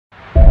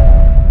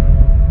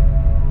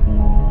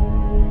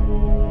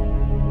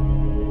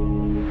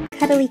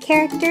cuddly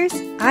characters,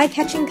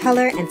 eye-catching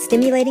color, and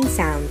stimulating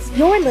sounds.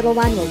 Your little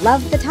one will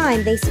love the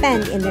time they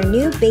spend in their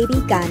new baby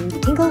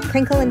GUND Tinkle,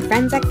 Crinkle, and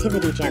Friends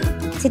activity gym.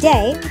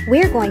 Today,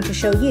 we're going to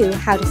show you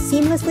how to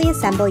seamlessly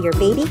assemble your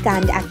baby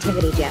GUND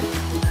activity gym.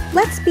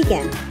 Let's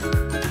begin.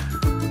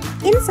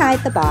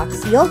 Inside the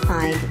box, you'll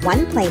find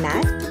 1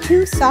 playmat,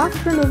 2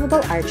 soft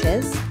removable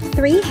arches,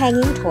 3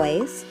 hanging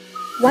toys,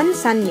 1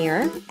 sun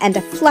mirror, and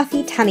a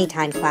fluffy tummy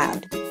time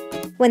cloud.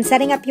 When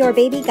setting up your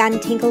baby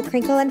GUND Tinkle,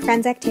 Crinkle, and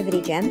Friends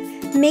activity gym,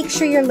 make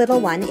sure your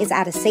little one is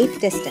at a safe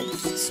distance.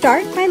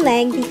 Start by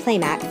laying the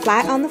playmat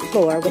flat on the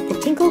floor with the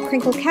Tinkle,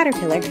 Crinkle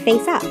caterpillar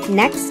face up.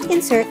 Next,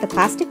 insert the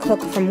plastic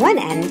hook from one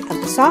end of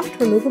the soft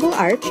removable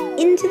arch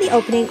into the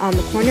opening on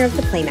the corner of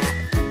the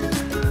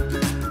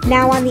playmat.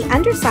 Now on the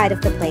underside of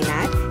the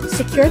playmat,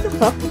 secure the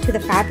hook to the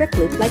fabric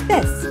loop like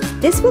this.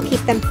 This will keep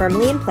them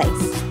firmly in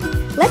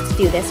place. Let's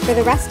do this for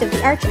the rest of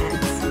the arch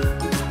ends.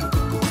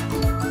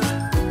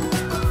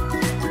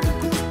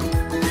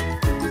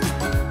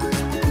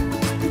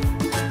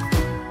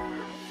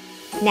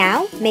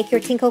 Now, make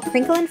your Tinkle,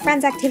 Crinkle, and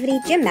Friends activity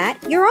gym mat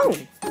your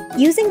own.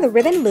 Using the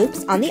ribbon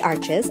loops on the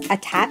arches,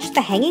 attach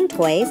the hanging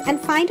toys and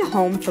find a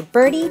home for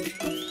Birdie,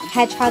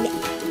 Hedgehog,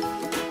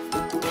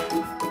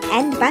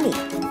 and Bunny.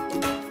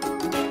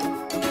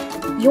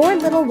 Your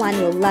little one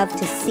will love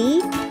to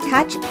see,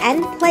 touch,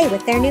 and play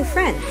with their new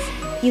friends.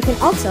 You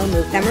can also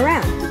move them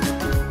around.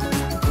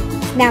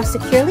 Now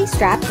securely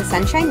strap the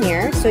sunshine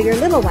mirror so your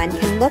little one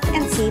can look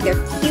and see their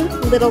cute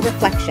little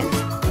reflection.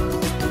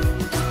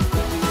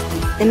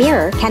 The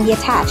mirror can be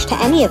attached to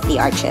any of the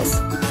arches.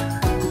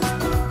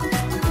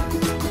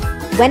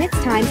 When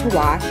it's time to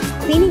wash,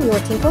 cleaning your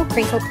Tinkle,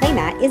 Crinkle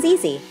playmat is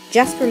easy.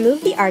 Just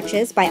remove the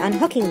arches by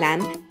unhooking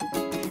them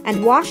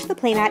and wash the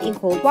playmat in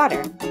cold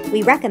water.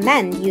 We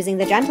recommend using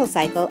the gentle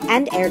cycle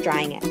and air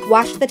drying it.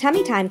 Wash the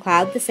tummy time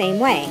cloud the same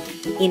way,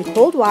 in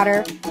cold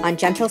water, on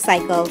gentle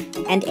cycle,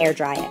 and air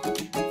dry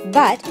it.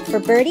 But for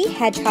Birdie,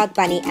 Hedgehog,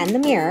 Bunny, and the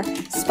mirror,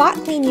 spot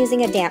clean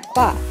using a damp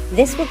cloth.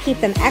 This will keep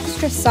them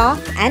extra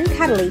soft and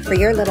cuddly for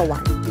your little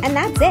one. And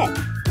that's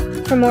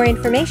it! For more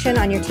information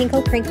on your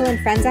Tinkle, Crinkle, and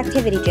Friends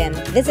activity gym,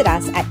 visit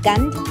us at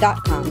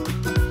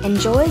GUND.com.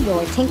 Enjoy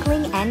your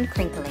tinkling and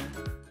crinkling.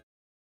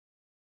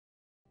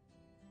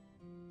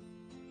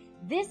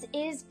 This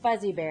is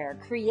Fuzzy Bear,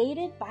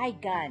 created by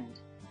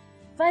GUND.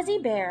 Fuzzy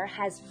Bear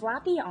has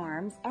floppy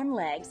arms and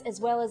legs as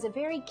well as a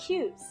very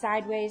cute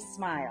sideways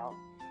smile.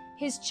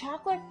 His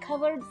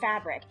chocolate-colored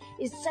fabric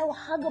is so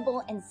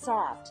huggable and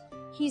soft.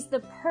 He's the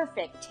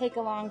perfect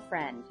take-along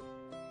friend.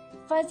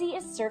 Fuzzy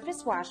is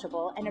surface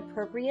washable and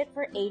appropriate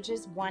for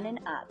ages 1 and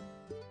up.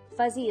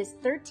 Fuzzy is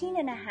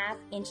 13.5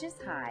 inches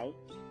high.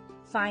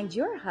 Find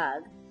your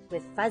hug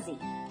with Fuzzy.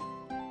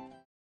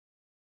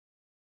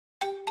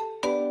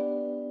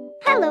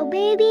 Hello,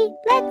 baby,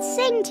 let's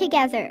sing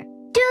together.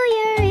 Do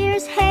your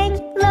ears hang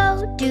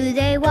low? Do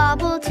they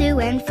wobble to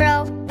and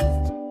fro?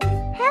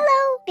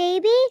 Hello,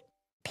 baby.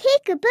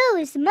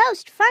 Peekaboo is the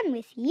most fun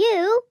with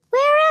you.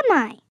 Where am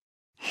I?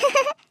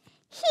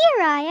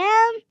 Here I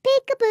am,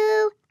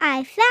 Peekaboo.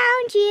 I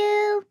found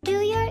you.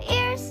 Do your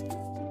ears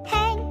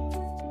hang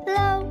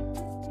low?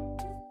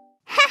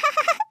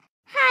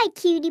 Hi,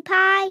 cutie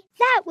pie.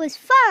 That was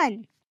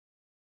fun.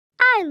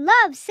 I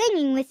love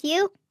singing with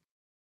you.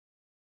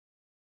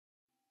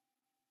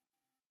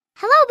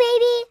 Hello,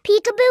 baby.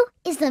 Peekaboo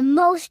is the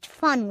most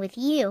fun with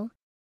you.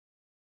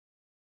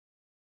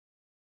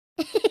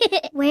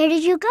 Where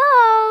did you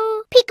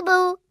go?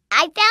 Peekaboo,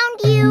 I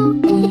found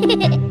you.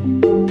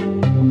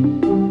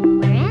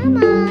 Where am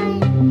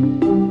I?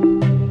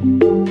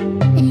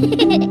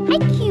 Hi,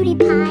 cutie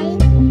pie.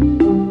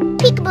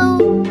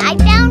 Peekaboo, I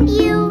found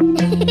you.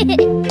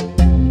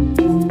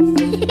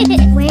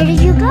 Where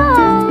did you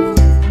go?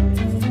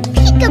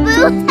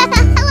 Peekaboo,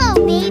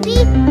 hello, baby.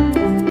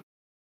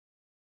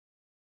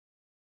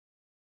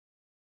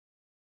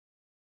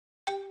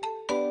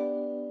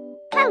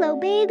 Hello,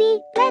 baby,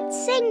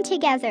 let's sing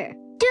together.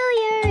 Do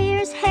your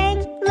ears hang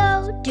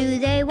low? Do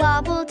they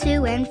wobble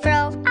to and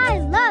fro? I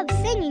love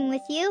singing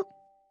with you.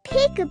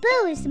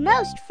 Peekaboo is the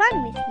most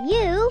fun with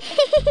you.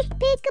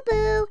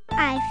 Peekaboo,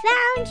 I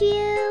found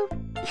you.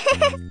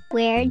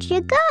 Where'd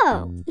you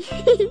go?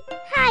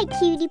 Hi,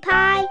 cutie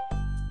pie.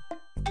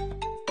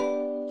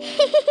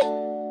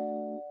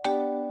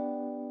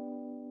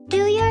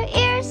 Do your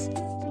ears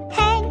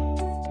hang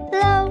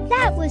low?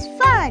 That was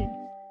fun.